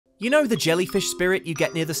You know the jellyfish spirit you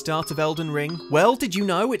get near the start of Elden Ring? Well, did you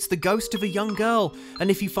know it's the ghost of a young girl?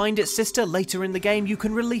 And if you find its sister later in the game, you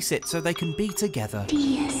can release it so they can be together.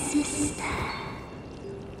 Dear sister,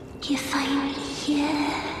 you find me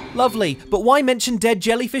here. Lovely, but why mention dead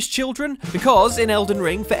jellyfish children? Because in Elden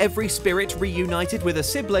Ring, for every spirit reunited with a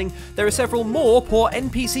sibling, there are several more poor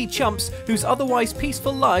NPC chumps whose otherwise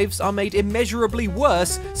peaceful lives are made immeasurably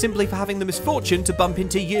worse simply for having the misfortune to bump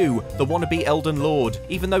into you, the wannabe Elden Lord,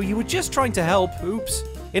 even though you were just trying to help. Oops.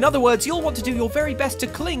 In other words, you'll want to do your very best to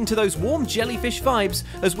cling to those warm jellyfish vibes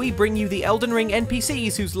as we bring you the Elden Ring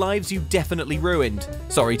NPCs whose lives you definitely ruined.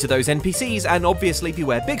 Sorry to those NPCs, and obviously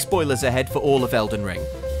beware big spoilers ahead for all of Elden Ring.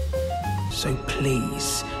 So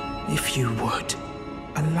please, if you would,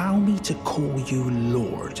 allow me to call you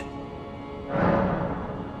Lord.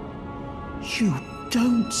 You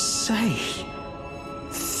don't say.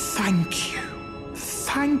 Thank you.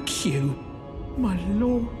 Thank you. My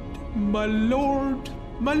lord, my lord,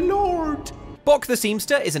 my lord. Boc the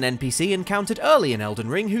Seamster is an NPC encountered early in Elden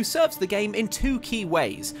Ring who serves the game in two key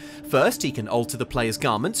ways. First, he can alter the player's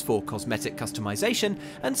garments for cosmetic customization,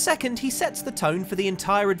 and second, he sets the tone for the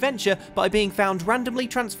entire adventure by being found randomly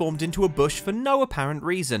transformed into a bush for no apparent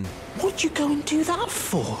reason. What'd you go and do that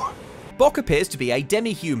for? Boc appears to be a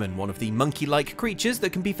demi-human, one of the monkey-like creatures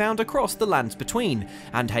that can be found across the lands between,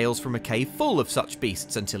 and hails from a cave full of such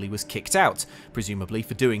beasts until he was kicked out, presumably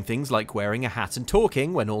for doing things like wearing a hat and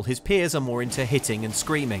talking when all his peers are more into hitting and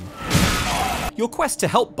screaming. Your quest to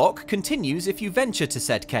help Boc continues if you venture to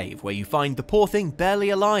said cave, where you find the poor thing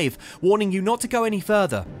barely alive, warning you not to go any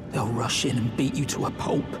further. They'll rush in and beat you to a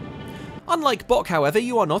pulp. Unlike Boc, however,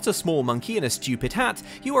 you are not a small monkey in a stupid hat,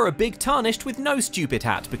 you are a big tarnished with no stupid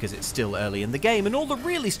hat, because it's still early in the game and all the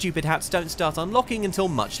really stupid hats don't start unlocking until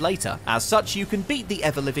much later. As such, you can beat the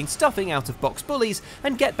ever-living stuffing out of Boc's bullies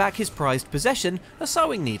and get back his prized possession, a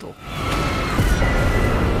sewing needle.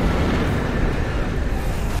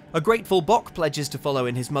 A grateful Boc pledges to follow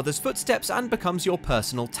in his mother's footsteps and becomes your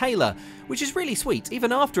personal tailor, which is really sweet,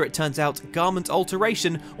 even after it turns out garment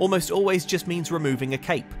alteration almost always just means removing a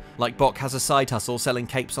cape. Like Boc has a side hustle selling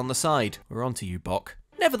capes on the side. We're onto you, Boc.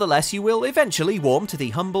 Nevertheless, you will eventually warm to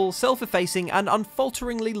the humble, self-effacing and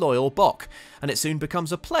unfalteringly loyal Boc, and it soon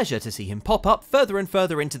becomes a pleasure to see him pop up further and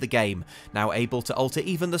further into the game, now able to alter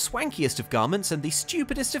even the swankiest of garments and the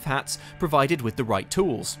stupidest of hats, provided with the right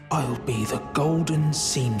tools. I'll be the golden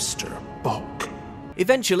seamster, Boc.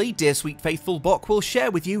 Eventually, dear sweet faithful Boc will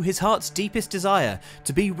share with you his heart's deepest desire,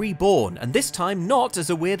 to be reborn, and this time not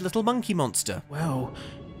as a weird little monkey monster. Well,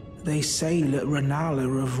 they say that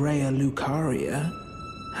Renala of Rea Lucaria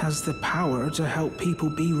has the power to help people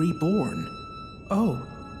be reborn. Oh,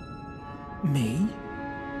 me?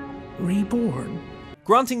 Reborn?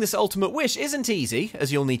 Granting this ultimate wish isn't easy,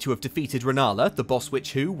 as you'll need to have defeated Renala, the boss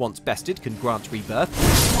witch who, once bested, can grant rebirth,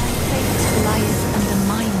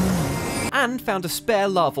 and found a spare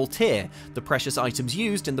larval tear, the precious items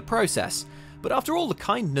used in the process. But after all the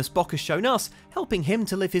kindness Boc has shown us, helping him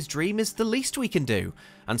to live his dream is the least we can do.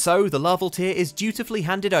 And so the larval tear is dutifully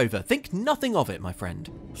handed over. Think nothing of it, my friend.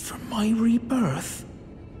 For my rebirth?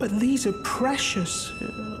 But these are precious.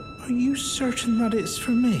 Are you certain that it's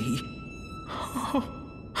for me?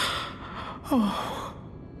 Oh,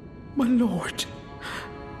 my lord.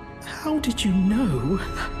 How did you know?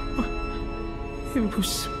 It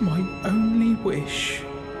was my only wish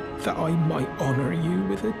that I might honour you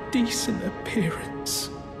with a decent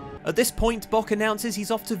appearance. At this point, Boc announces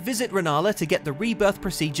he's off to visit Renala to get the rebirth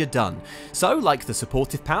procedure done. So, like the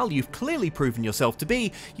supportive pal you've clearly proven yourself to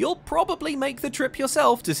be, you'll probably make the trip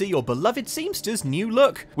yourself to see your beloved seamster's new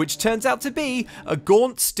look, which turns out to be a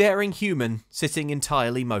gaunt, staring human sitting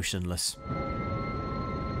entirely motionless.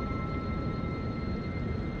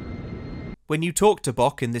 When you talk to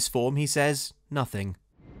Boc in this form, he says nothing.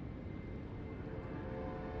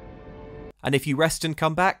 And if you rest and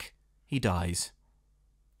come back, he dies.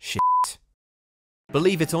 Shit.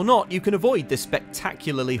 Believe it or not, you can avoid this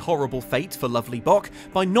spectacularly horrible fate for lovely Boc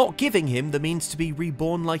by not giving him the means to be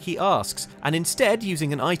reborn like he asks, and instead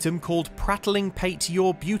using an item called Prattling Pate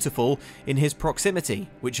You're Beautiful in his proximity,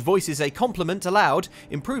 which voices a compliment aloud,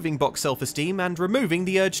 improving Boc's self-esteem and removing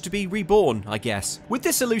the urge to be reborn, I guess. With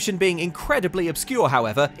this solution being incredibly obscure,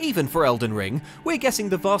 however, even for Elden Ring, we're guessing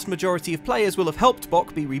the vast majority of players will have helped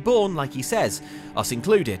Boc be reborn like he says, us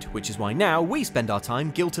included, which is why now we spend our time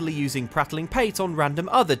guiltily using Prattling Pate on random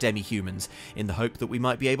other demi-humans, in the hope that we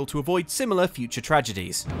might be able to avoid similar future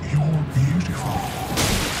tragedies. You're beautiful.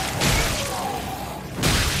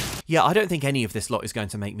 Yeah, I don't think any of this lot is going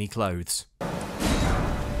to make me clothes.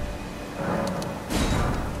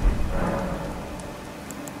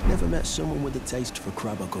 Never Ever met someone with a taste for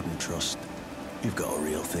crab I couldn't trust? You've got a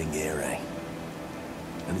real thing here, eh?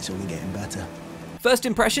 And it's only getting better. First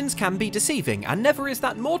impressions can be deceiving, and never is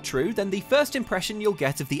that more true than the first impression you'll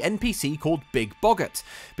get of the NPC called Big Boggart,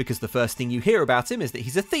 because the first thing you hear about him is that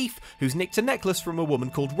he's a thief who's nicked a necklace from a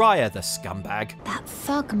woman called Raya, the scumbag. That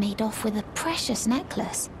thug made off with a precious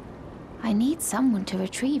necklace. I need someone to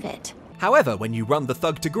retrieve it. However, when you run the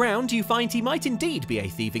thug to ground, you find he might indeed be a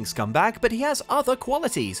thieving scumbag, but he has other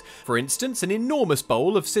qualities. For instance, an enormous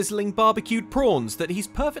bowl of sizzling barbecued prawns that he's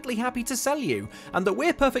perfectly happy to sell you, and that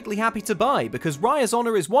we're perfectly happy to buy, because Raya's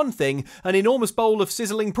honour is one thing, an enormous bowl of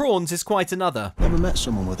sizzling prawns is quite another. Never met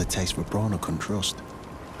someone with a taste for prawn I couldn't trust.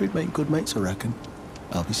 We'd make good mates, I reckon.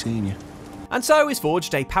 I'll be seeing you. And so is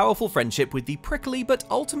forged a powerful friendship with the prickly but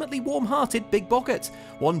ultimately warm-hearted Big Boggart,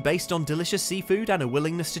 one based on delicious seafood and a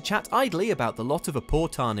willingness to chat idly about the lot of a poor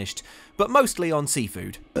tarnished, but mostly on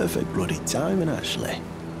seafood. Perfect bloody timing, actually.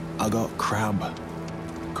 I got crab,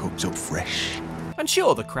 cooked up fresh. And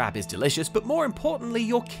sure, the crab is delicious, but more importantly,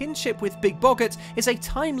 your kinship with Big Boggart is a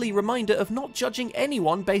timely reminder of not judging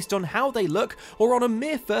anyone based on how they look or on a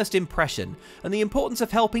mere first impression, and the importance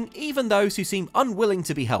of helping even those who seem unwilling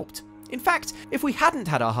to be helped. In fact, if we hadn't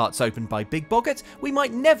had our hearts opened by Big Boggart, we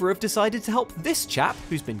might never have decided to help this chap,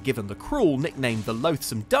 who's been given the cruel nickname the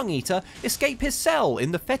Loathsome Dung Eater, escape his cell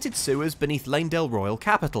in the fetid sewers beneath Lanedale Royal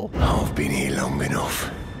Capital. I've been here long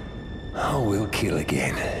enough. I will kill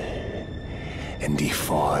again, and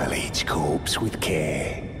defile each corpse with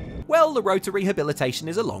care. Well, the road to rehabilitation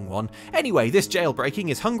is a long one. Anyway, this jailbreaking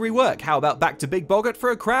is hungry work. How about back to Big Boggart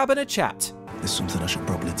for a crab and a chat? There's something I should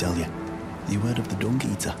probably tell you. You heard of the Dung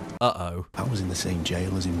Eater? Uh-oh. I was in the same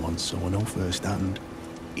jail as him once, so I know firsthand.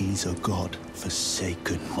 He's a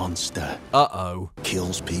god-forsaken monster. Uh-oh.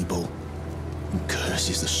 Kills people, and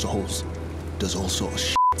curses the souls. Does all sort of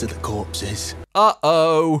shit to the corpses.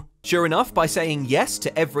 Uh-oh. Sure enough, by saying yes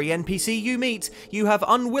to every NPC you meet, you have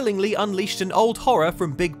unwillingly unleashed an old horror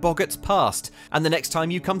from Big Boggart's past. And the next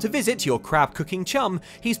time you come to visit your crab-cooking chum,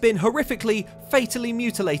 he's been horrifically, fatally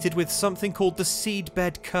mutilated with something called the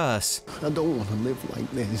Seedbed Curse. I don't want to live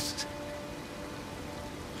like this.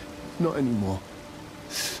 Not anymore.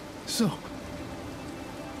 So,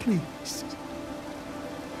 please.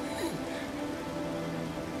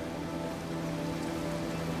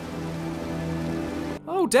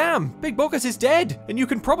 Oh damn, Big Boggart is dead, and you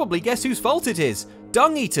can probably guess whose fault it is.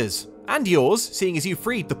 Dung Eaters. And yours, seeing as you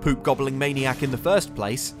freed the poop-gobbling maniac in the first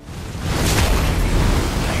place.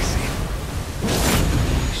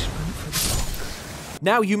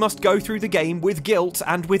 Now you must go through the game with guilt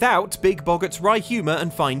and without Big Boggart's wry humour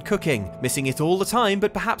and fine cooking, missing it all the time,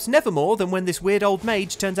 but perhaps never more than when this weird old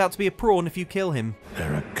mage turns out to be a prawn if you kill him.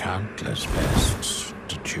 There are countless pests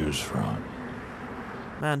to choose from.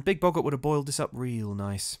 Man, Big Boggart would have boiled this up real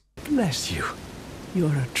nice. Bless you.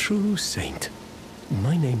 You're a true saint.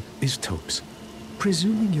 My name is Topes.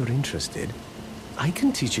 Presuming you're interested, I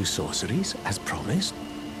can teach you sorceries, as promised.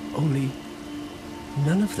 Only,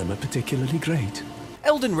 none of them are particularly great.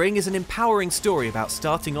 Elden Ring is an empowering story about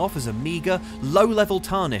starting off as a meagre, low-level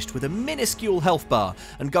tarnished with a minuscule health bar,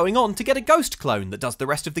 and going on to get a ghost clone that does the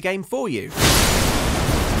rest of the game for you.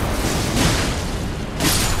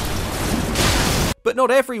 But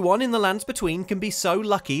not everyone in the lands between can be so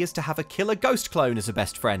lucky as to have a killer ghost clone as a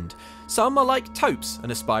best friend. Some are like Topes,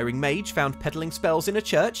 an aspiring mage found peddling spells in a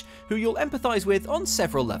church, who you'll empathise with on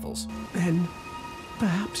several levels. Then,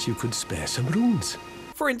 perhaps you could spare some runes.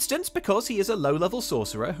 For instance, because he is a low-level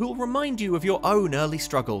sorcerer who'll remind you of your own early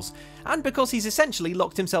struggles, and because he's essentially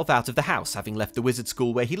locked himself out of the house, having left the wizard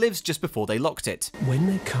school where he lives just before they locked it. When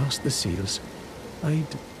they cast the seals, I'd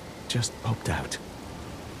just popped out.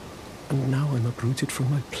 And now I'm uprooted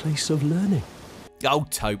from my place of learning. Oh,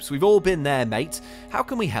 Topes, we've all been there, mate. How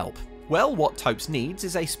can we help? Well, what Topes needs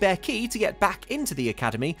is a spare key to get back into the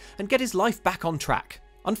academy and get his life back on track.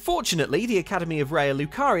 Unfortunately, the Academy of Raya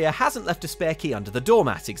Lucaria hasn't left a spare key under the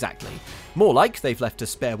doormat, exactly. More like they've left a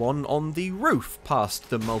spare one on the roof, past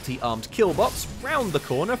the multi-armed killbots, round the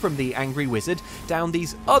corner from the angry wizard, down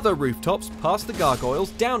these other rooftops, past the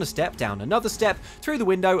gargoyles, down a step, down another step, through the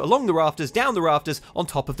window, along the rafters, down the rafters, on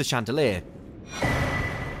top of the chandelier.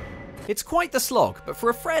 It's quite the slog, but for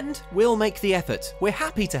a friend, we'll make the effort. We're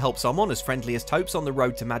happy to help someone as friendly as Topes on the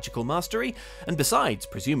road to magical mastery, and besides,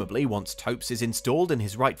 presumably once Topes is installed in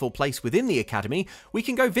his rightful place within the academy, we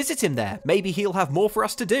can go visit him there. Maybe he'll have more for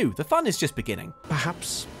us to do. The fun is just beginning.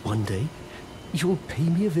 Perhaps one day you'll pay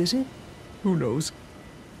me a visit? Who knows?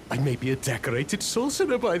 I may be a decorated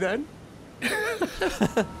sorcerer by then.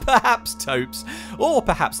 Perhaps, Topes. Or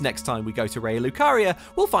perhaps next time we go to Raya Lucaria,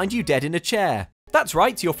 we'll find you dead in a chair. That's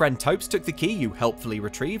right, your friend Topes took the key you helpfully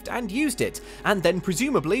retrieved and used it, and then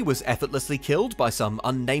presumably was effortlessly killed by some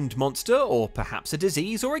unnamed monster, or perhaps a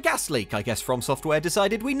disease or a gas leak. I guess From Software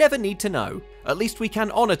decided we never need to know. At least we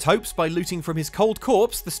can honour Topes by looting from his cold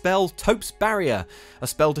corpse the spell Topes Barrier, a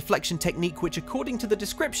spell deflection technique which, according to the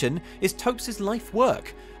description, is Topes' life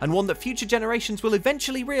work, and one that future generations will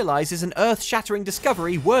eventually realise is an earth-shattering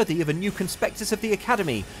discovery worthy of a new conspectus of the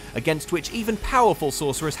Academy, against which even powerful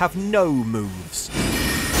sorcerers have no moves.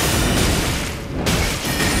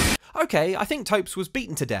 Okay, I think Topes was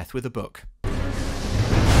beaten to death with a book.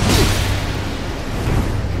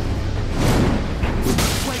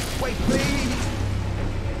 Wait, please!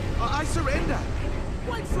 I surrender!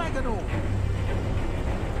 White flag and all!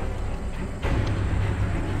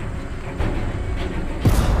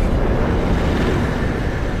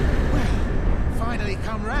 Well, finally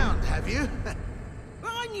come round, have you?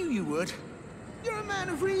 I knew you would. You're a man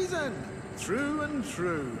of reason. True and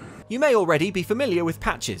true. You may already be familiar with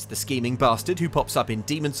Patches, the scheming bastard who pops up in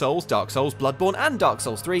Demon Souls, Dark Souls, Bloodborne and Dark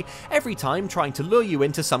Souls 3 every time trying to lure you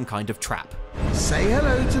into some kind of trap. Say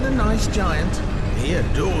hello to the nice giant. He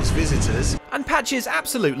adores visitors. And Patches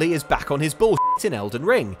absolutely is back on his bullshit in Elden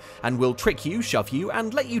Ring, and will trick you, shove you,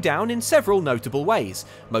 and let you down in several notable ways,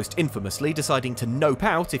 most infamously deciding to nope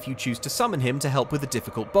out if you choose to summon him to help with a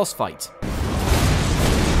difficult boss fight.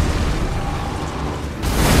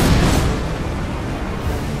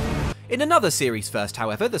 In another series first,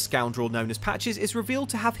 however, the scoundrel known as Patches is revealed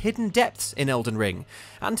to have hidden depths in Elden Ring,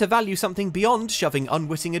 and to value something beyond shoving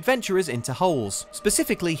unwitting adventurers into holes.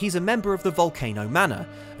 Specifically, he's a member of the Volcano Manor,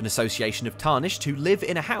 an association of tarnished who live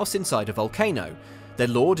in a house inside a volcano. Their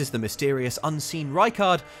lord is the mysterious unseen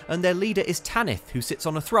Rykard, and their leader is Tanith, who sits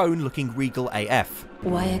on a throne looking regal AF.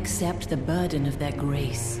 Why accept the burden of their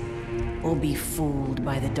grace, or be fooled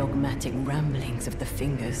by the dogmatic ramblings of the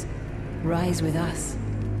fingers? Rise with us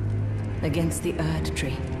against the Erd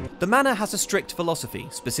Tree. The manor has a strict philosophy.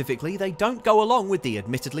 Specifically, they don't go along with the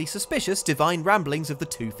admittedly suspicious divine ramblings of the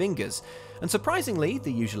Two Fingers. And surprisingly,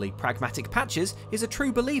 the usually pragmatic Patches is a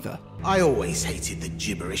true believer. I always hated the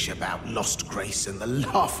gibberish about lost grace and the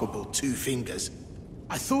laughable Two Fingers.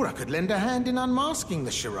 I thought I could lend a hand in unmasking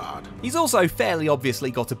the charade. He's also fairly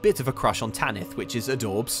obviously got a bit of a crush on Tanith, which is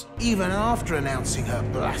adorbs. Even after announcing her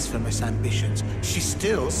blasphemous ambitions, she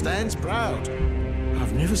still stands proud.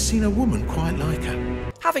 I've never seen a woman quite like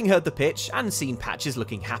her. Having heard the pitch and seen Patches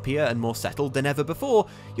looking happier and more settled than ever before,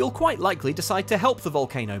 you'll quite likely decide to help the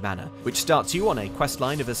Volcano Manor, which starts you on a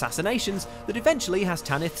questline of assassinations that eventually has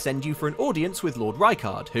Tanith send you for an audience with Lord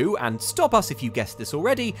Rykard, who, and stop us if you guessed this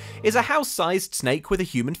already, is a house-sized snake with a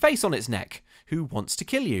human face on its neck, who wants to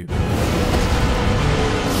kill you.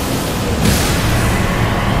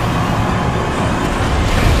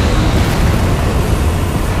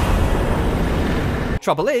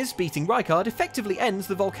 Trouble is, beating Rykard effectively ends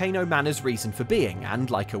the Volcano Manor's reason for being, and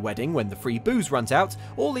like a wedding when the free booze runs out,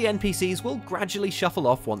 all the NPCs will gradually shuffle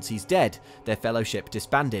off once he's dead, their fellowship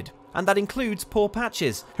disbanded. And that includes poor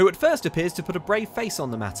Patches, who at first appears to put a brave face on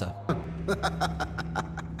the matter.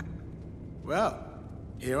 Well,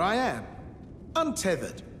 here I am,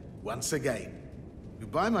 untethered, once again.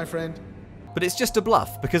 Goodbye, my friend. But it's just a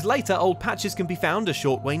bluff, because later old Patches can be found a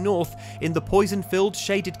short way north in the poison-filled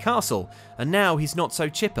shaded castle, and now he's not so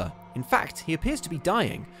chipper. In fact, he appears to be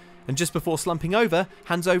dying, and just before slumping over,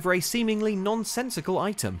 hands over a seemingly nonsensical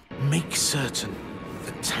item. Make certain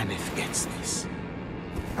that Tanith gets this.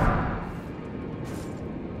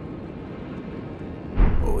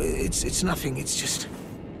 Oh, it's nothing, it's just...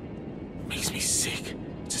 makes me sick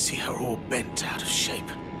to see her all bent out of shape.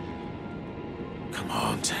 Come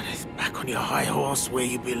on, Tanith, back on your high horse where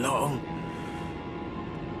you belong.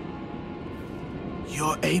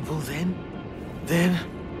 You're able then? Then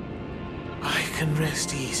I can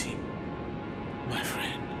rest easy, my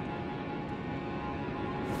friend.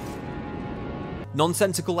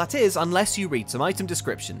 Nonsensical that is, unless you read some item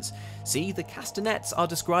descriptions. See, the castanets are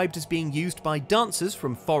described as being used by dancers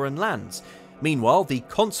from foreign lands. Meanwhile, the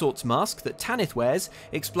consort's mask that Tanith wears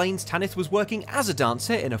explains Tanith was working as a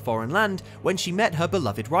dancer in a foreign land when she met her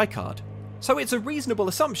beloved Rykard. So it's a reasonable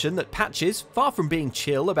assumption that Patches, far from being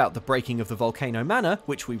chill about the breaking of the Volcano Manor,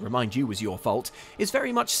 which we remind you was your fault, is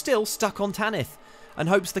very much still stuck on Tanith, and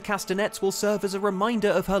hopes the castanets will serve as a reminder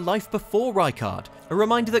of her life before Rykard. A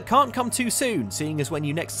reminder that can't come too soon, seeing as when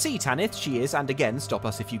you next see Tanith, she is, and again, stop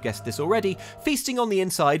us if you guessed this already, feasting on the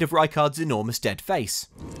inside of Rykard's enormous dead face.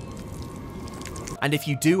 And if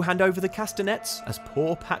you do hand over the castanets, as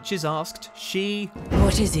poor Patches asked, she...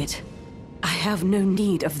 What is it? I have no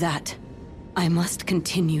need of that. I must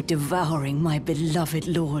continue devouring my beloved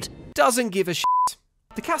lord. doesn't give a shit.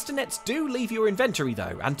 The castanets do leave your inventory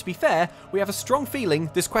though, and to be fair, we have a strong feeling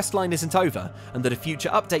this questline isn't over, and that a future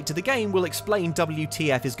update to the game will explain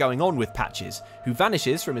WTF is going on with Patches, who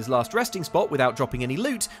vanishes from his last resting spot without dropping any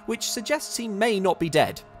loot, which suggests he may not be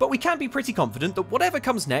dead. But we can be pretty confident that whatever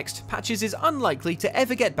comes next, Patches is unlikely to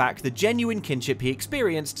ever get back the genuine kinship he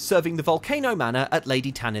experienced serving the Volcano Manor at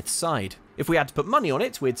Lady Tanith's side. If we had to put money on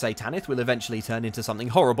it, we'd say Tanith will eventually turn into something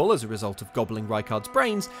horrible as a result of gobbling Rykard's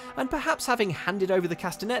brains, and perhaps having handed over the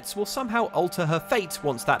castanets will somehow alter her fate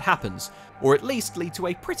once that happens, or at least lead to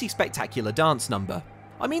a pretty spectacular dance number.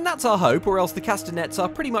 I mean, that's our hope, or else the castanets are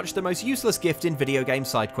pretty much the most useless gift in video game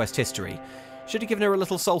side quest history. Should have given her a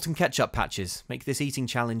little salt and ketchup, Patches. Make this eating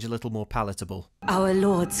challenge a little more palatable. Our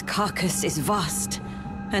lord's carcass is vast,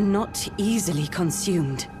 and not easily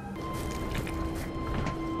consumed.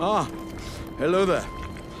 Ah, hello there.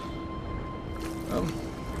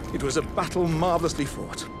 It was a battle marvelously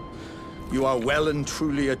fought. You are well and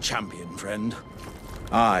truly a champion, friend.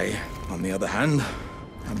 I, on the other hand,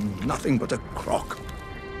 am nothing but a crock.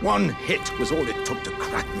 One hit was all it took to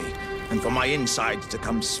crack me, and for my insides to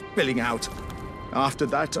come spilling out. After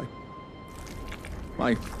that,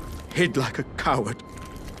 I hid like a coward.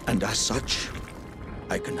 And as such,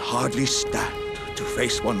 I can hardly stand to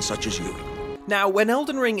face one such as you. Now, when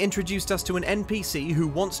Elden Ring introduced us to an NPC who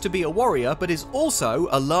wants to be a warrior but is also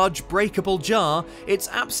a large breakable jar, it's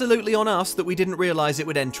absolutely on us that we didn't realise it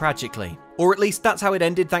would end tragically. Or at least that's how it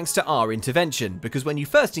ended thanks to our intervention, because when you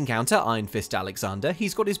first encounter Iron Fist Alexander,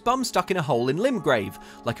 he's got his bum stuck in a hole in Limgrave,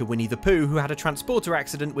 like a Winnie the Pooh who had a transporter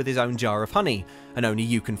accident with his own jar of honey, and only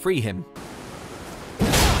you can free him.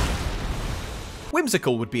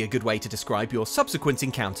 Whimsical would be a good way to describe your subsequent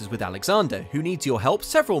encounters with Alexander, who needs your help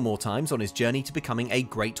several more times on his journey to becoming a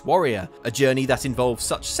great warrior. A journey that involves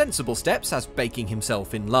such sensible steps as baking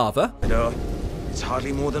himself in lava. No, it's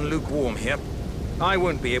hardly more than lukewarm here. I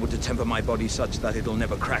won't be able to temper my body such that it'll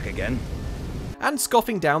never crack again. And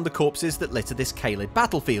scoffing down the corpses that litter this Caelid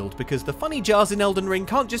battlefield, because the funny jars in Elden Ring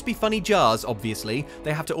can't just be funny jars, obviously,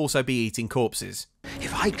 they have to also be eating corpses.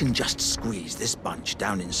 If I can just squeeze this bunch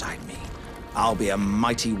down inside me, I'll be a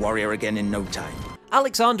mighty warrior again in no time.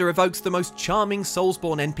 Alexander evokes the most charming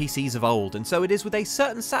Soulsborne NPCs of old, and so it is with a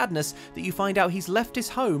certain sadness that you find out he's left his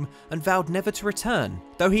home and vowed never to return,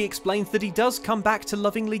 though he explains that he does come back to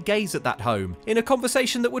lovingly gaze at that home, in a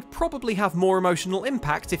conversation that would probably have more emotional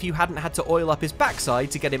impact if you hadn't had to oil up his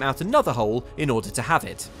backside to get him out another hole in order to have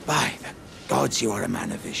it. By the gods, you are a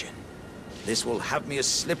man of vision. This will have me as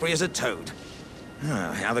slippery as a toad.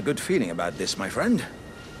 I have a good feeling about this, my friend.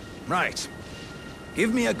 Right.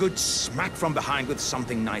 Give me a good smack from behind with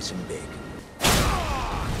something nice and big.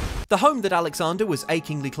 The home that Alexander was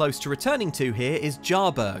achingly close to returning to here is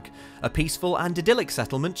Jarburg, a peaceful and idyllic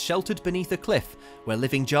settlement sheltered beneath a cliff, where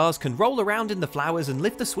living jars can roll around in the flowers and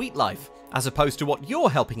live the sweet life, as opposed to what you're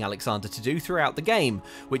helping Alexander to do throughout the game,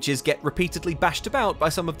 which is get repeatedly bashed about by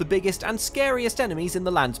some of the biggest and scariest enemies in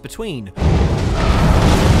the lands between.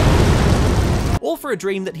 All for a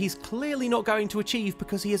dream that he's clearly not going to achieve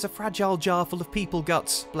because he is a fragile jar full of people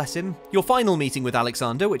guts, bless him. Your final meeting with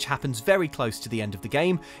Alexander, which happens very close to the end of the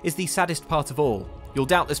game, is the saddest part of all. You'll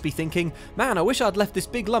doubtless be thinking, man, I wish I'd left this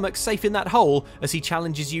big lummox safe in that hole, as he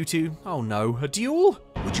challenges you to, oh no, a duel?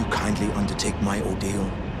 Would you kindly undertake my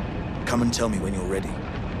ordeal? Come and tell me when you're ready.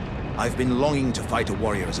 I've been longing to fight a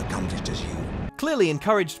warrior as accomplished as you. Clearly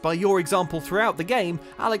encouraged by your example throughout the game,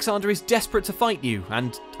 Alexander is desperate to fight you,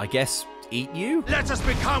 and, I guess, eat you? Let us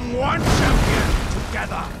become one champion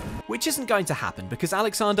together! Which isn't going to happen because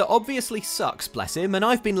Alexander obviously sucks, bless him, and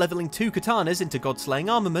I've been leveling 2 katanas into god-slaying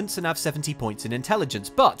armaments and have 70 points in intelligence,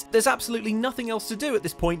 but there's absolutely nothing else to do at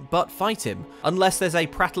this point but fight him. Unless there's a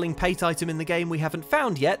prattling pate item in the game we haven't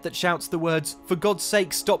found yet that shouts the words, "For God's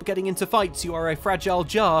sake, stop getting into fights, you are a fragile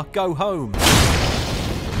jar, go home."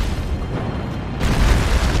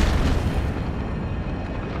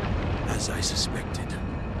 As I suspected,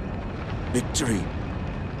 victory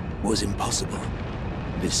was impossible.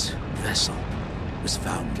 This vessel was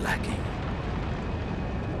found lacking.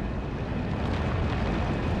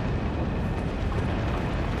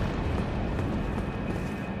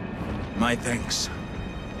 My thanks.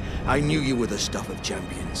 I knew you were the stuff of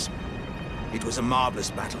champions. It was a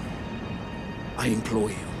marvelous battle. I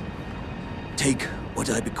implore you, take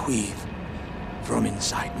what I bequeath from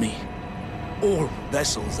inside me. All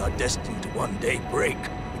vessels are destined to one day break.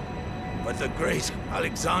 But the great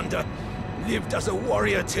Alexander lived as a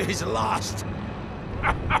warrior to his last.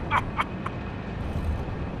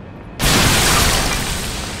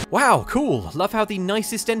 Wow, cool. Love how the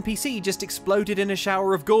nicest NPC just exploded in a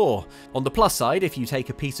shower of gore. On the plus side, if you take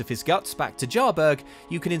a piece of his guts back to Jarburg,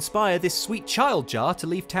 you can inspire this sweet child Jar to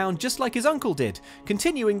leave town just like his uncle did,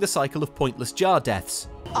 continuing the cycle of pointless Jar deaths.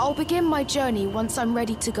 I'll begin my journey once I'm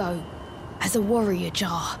ready to go. As a warrior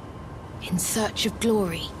Jar, in search of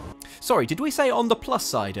glory. Sorry, did we say on the plus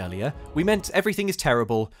side earlier? We meant everything is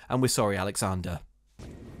terrible, and we're sorry, Alexander.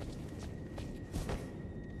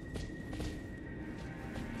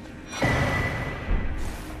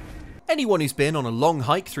 Anyone who's been on a long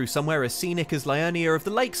hike through somewhere as scenic as Liurnia of the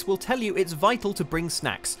Lakes will tell you it's vital to bring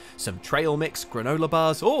snacks. Some trail mix, granola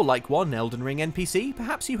bars, or like one Elden Ring NPC,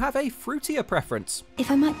 perhaps you have a fruitier preference.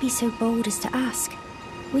 If I might be so bold as to ask,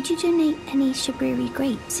 would you donate any Shabriri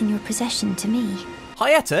grapes in your possession to me?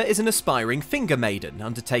 Hyetta is an aspiring finger maiden,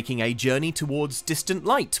 undertaking a journey towards distant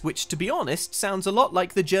light, which, to be honest, sounds a lot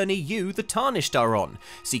like the journey you, the Tarnished, are on,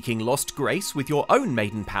 seeking lost grace with your own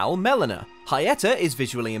maiden pal, Melina. Hyetta is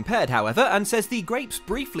visually impaired, however, and says the grapes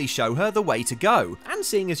briefly show her the way to go. And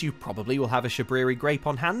seeing as you probably will have a Shabriri grape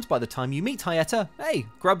on hand by the time you meet Hyetta, hey,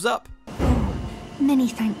 grubs up. Oh, many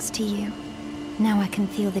thanks to you. Now I can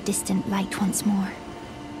feel the distant light once more.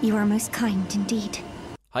 You are most kind indeed.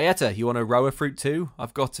 Hyetta, you want a roa fruit too?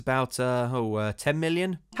 I've got about, 10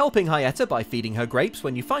 million? Helping Hyetta by feeding her grapes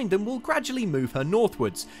when you find them will gradually move her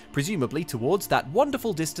northwards, presumably towards that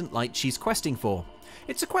wonderful distant light she's questing for.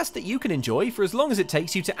 It's a quest that you can enjoy for as long as it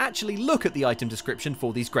takes you to actually look at the item description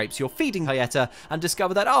for these grapes you're feeding Hyetta and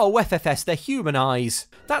discover that, oh, FFS, they're human eyes.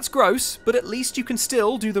 That's gross, but at least you can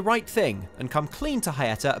still do the right thing and come clean to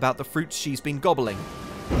Hyetta about the fruits she's been gobbling.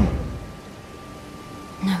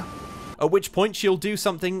 No. At which point she'll do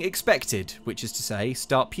something expected, which is to say,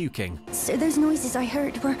 start puking. So those noises I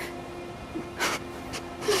heard were...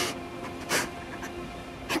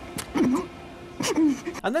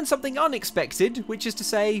 And then something unexpected, which is to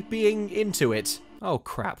say, being into it. Oh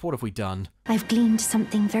crap, what have we done? I've gleaned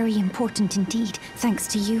something very important indeed, thanks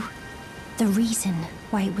to you. The reason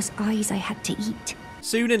why it was eyes I had to eat.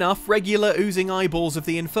 Soon enough, regular oozing eyeballs of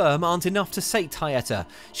the infirm aren't enough to sate Hyetta.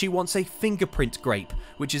 She wants a fingerprint grape,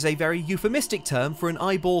 which is a very euphemistic term for an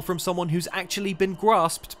eyeball from someone who's actually been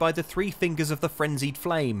grasped by the 3 fingers of the frenzied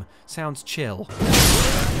flame. Sounds chill.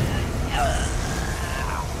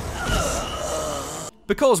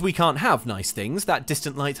 Because we can't have nice things, that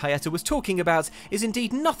distant light Hyetta was talking about is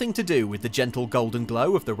indeed nothing to do with the gentle golden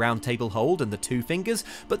glow of the round table hold and the 2 fingers,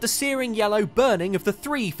 but the searing yellow burning of the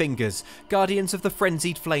 3 fingers, guardians of the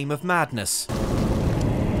frenzied flame of madness.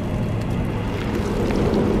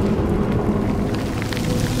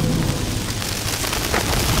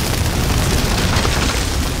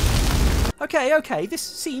 Okay, this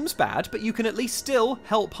seems bad, but you can at least still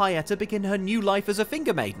help Hyetta begin her new life as a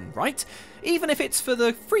finger maiden, right? Even if it's for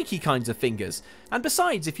the freaky kinds of fingers. And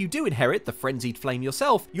besides, if you do inherit the frenzied flame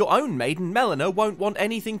yourself, your own maiden Melina won't want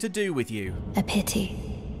anything to do with you. A pity.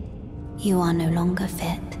 You are no longer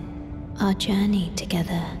fit. Our journey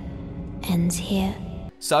together ends here.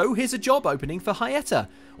 So here's a job opening for Hyetta.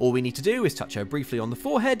 All we need to do is touch her briefly on the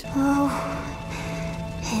forehead. Oh,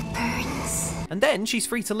 it burns. And then she's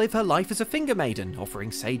free to live her life as a finger maiden, offering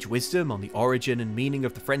sage wisdom on the origin and meaning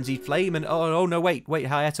of the frenzied flame. And oh no, wait,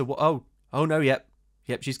 Hyetta, oh no, yep,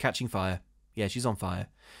 she's catching fire. Yeah, she's on fire.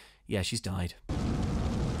 Yeah, she's died.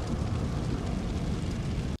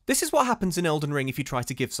 This is what happens in Elden Ring if you try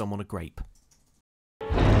to give someone a grape.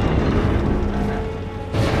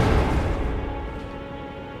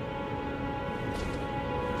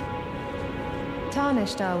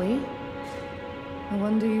 Tarnished, are we? I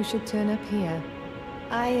wonder you should turn up here.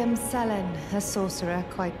 I am Selen, a sorcerer,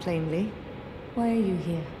 quite plainly. Why are you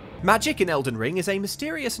here? Magic in Elden Ring is a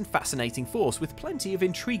mysterious and fascinating force with plenty of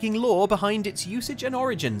intriguing lore behind its usage and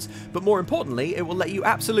origins, but more importantly, it will let you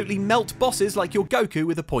absolutely melt bosses like your Goku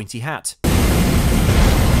with a pointy hat.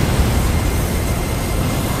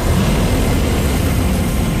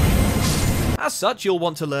 As such, you'll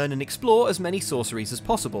want to learn and explore as many sorceries as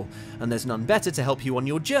possible, and there's none better to help you on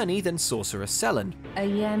your journey than Sorcerer Selen. A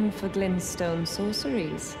yen for glintstone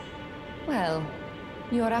sorceries. Well,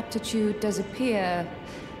 your aptitude does appear...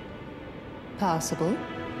 passable.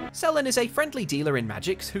 Selen is a friendly dealer in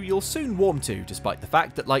magics who you'll soon warm to, despite the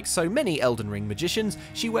fact that, like so many Elden Ring magicians,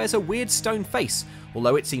 she wears a weird stone face,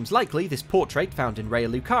 although it seems likely this portrait found in Raya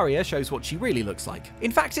Lucaria shows what she really looks like.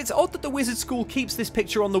 In fact, it's odd that the wizard school keeps this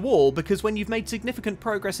picture on the wall, because when you've made significant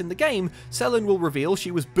progress in the game, Selen will reveal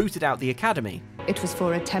she was booted out the academy. It was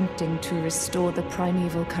for attempting to restore the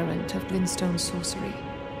primeval current of glintstone sorcery.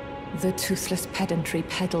 The toothless pedantry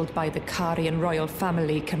peddled by the Carian royal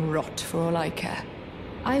family can rot for all I care.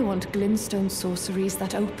 I want glintstone sorceries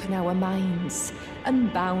that open our minds,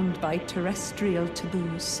 unbound by terrestrial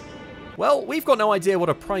taboos. Well, we've got no idea what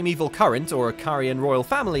a primeval current or a Carian royal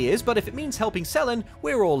family is, but if it means helping Selen,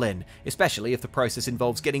 we're all in, especially if the process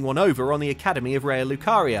involves getting one over on the Academy of Raya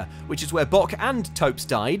Lucaria, which is where Bock and Topes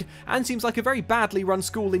died, and seems like a very badly run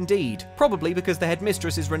school indeed, probably because the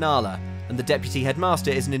headmistress is Renala, and the deputy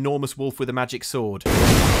headmaster is an enormous wolf with a magic sword.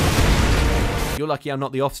 You're lucky I'm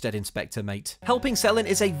not the Ofsted inspector, mate. Helping Selen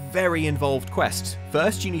is a very involved quest.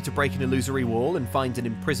 First, you need to break an illusory wall and find an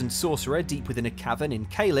imprisoned sorcerer deep within a cavern in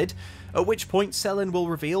Caelid, at which point Selen will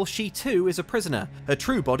reveal she too is a prisoner. Her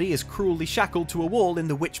true body is cruelly shackled to a wall in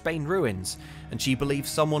the Witchbane ruins, and she believes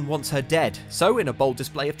someone wants her dead. So, in a bold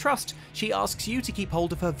display of trust, she asks you to keep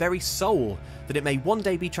hold of her very soul, that it may one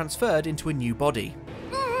day be transferred into a new body.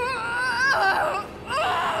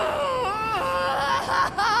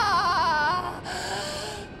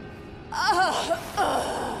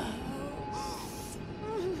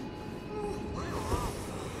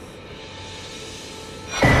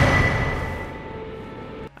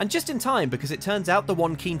 And just in time, because it turns out the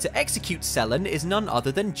one keen to execute Selen is none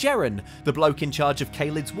other than Jeren, the bloke in charge of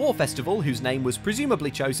Caelid's War Festival, whose name was presumably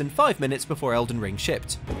chosen 5 minutes before Elden Ring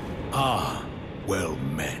shipped. Ah, well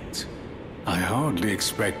met. I hardly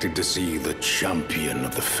expected to see the champion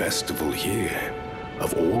of the festival here,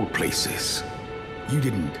 of all places. You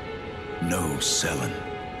didn't know Selen,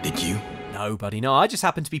 did you? No, buddy, no. I just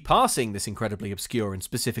happened to be passing this incredibly obscure and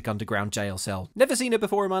specific underground jail cell. Never seen it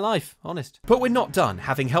before in my life, honest. But we're not done.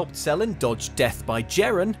 Having helped Selen dodge death by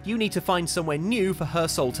Jeren, you need to find somewhere new for her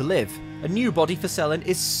soul to live. A new body for Selen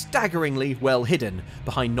is staggeringly well hidden,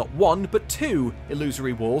 behind not one, but 2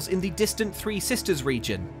 illusory walls in the distant Three Sisters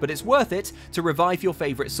region. But it's worth it to revive your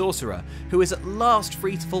favourite sorcerer, who is at last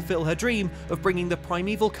free to fulfill her dream of bringing the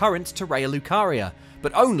primeval current to Raya Lucaria,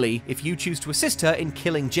 but only if you choose to assist her in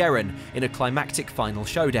killing Jeren in a climactic final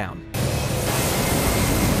showdown.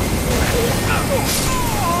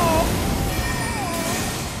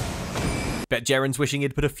 Bet Jeren's wishing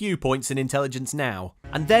he'd put a few points in intelligence now.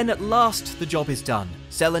 And then at last the job is done.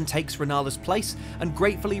 Selen takes Renala's place and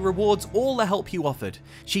gratefully rewards all the help you offered.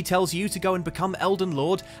 She tells you to go and become Elden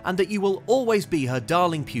Lord and that you will always be her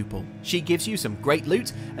darling pupil. She gives you some great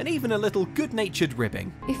loot and even a little good-natured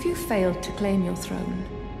ribbing. If you failed to claim your throne,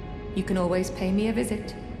 you can always pay me a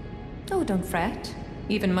visit. Oh, don't fret.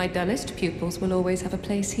 Even my dullest pupils will always have a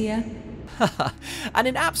place here. And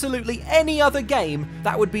in absolutely any other game,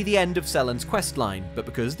 that would be the end of Selen's questline. But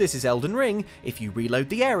because this is Elden Ring, if you reload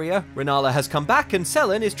the area, Renala has come back and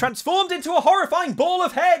Selen is transformed into a horrifying ball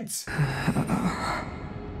of heads!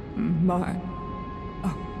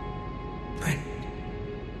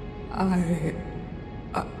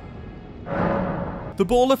 The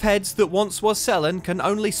ball of heads that once was Selen can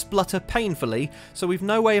only splutter painfully, so we've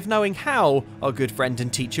no way of knowing how our good friend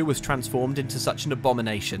and teacher was transformed into such an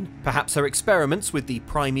abomination. Perhaps her experiments with the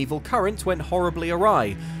primeval current went horribly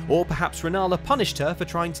awry, or perhaps Renala punished her for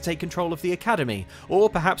trying to take control of the Academy, or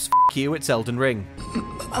perhaps f*** you, it's Elden Ring.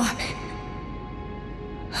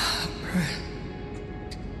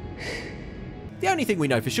 The only thing we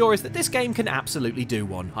know for sure is that this game can absolutely do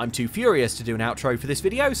one. I'm too furious to do an outro for this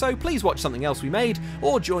video, so please watch something else we made,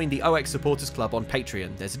 or join the OX Supporters Club on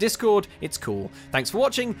Patreon. There's a Discord, it's cool. Thanks for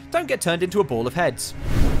watching, don't get turned into a ball of heads.